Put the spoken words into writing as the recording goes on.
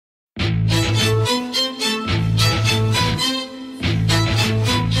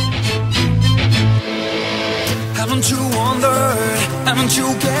Haven't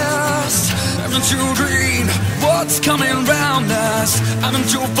you guessed? Haven't you dreamed what's coming round us?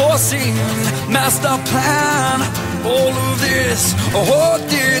 Haven't you foreseen master plan? All of this, hold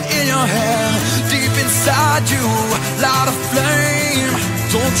it in your hand. Deep inside you, light a flame.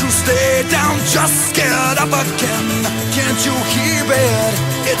 Don't you stay down, just get up again. Can't you hear it?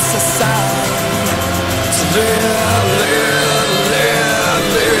 It's a sign to live, live,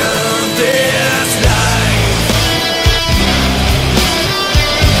 live, live this life.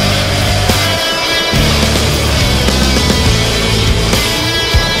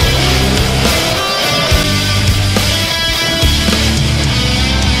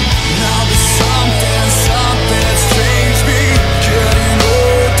 Now there's something's changed me. Getting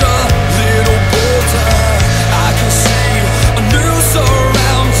older, little bolder. I can see a new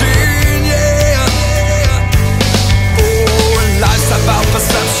surrounding, yeah. Oh, and life's about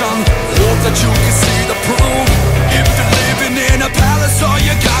perception. Hope that you can see the proof. If you're living in a palace or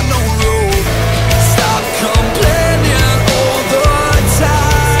you got no roof, stop complaining all the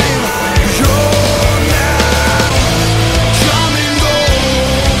time. You're now come and go.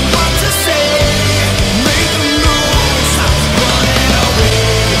 What to say? Make a move. Stop running away.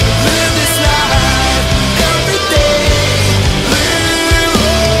 Live this life every day. Live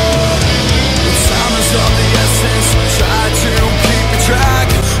on. Time is of the essence. Try to keep it track.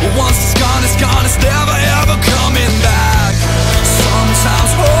 Once it's gone, it's never ever coming back.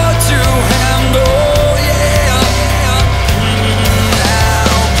 Sometimes hard to handle, yeah.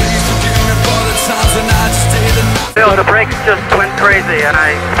 Now, please forgive me for the times when I just did the night. The brakes just went crazy and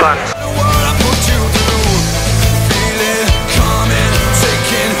I spun.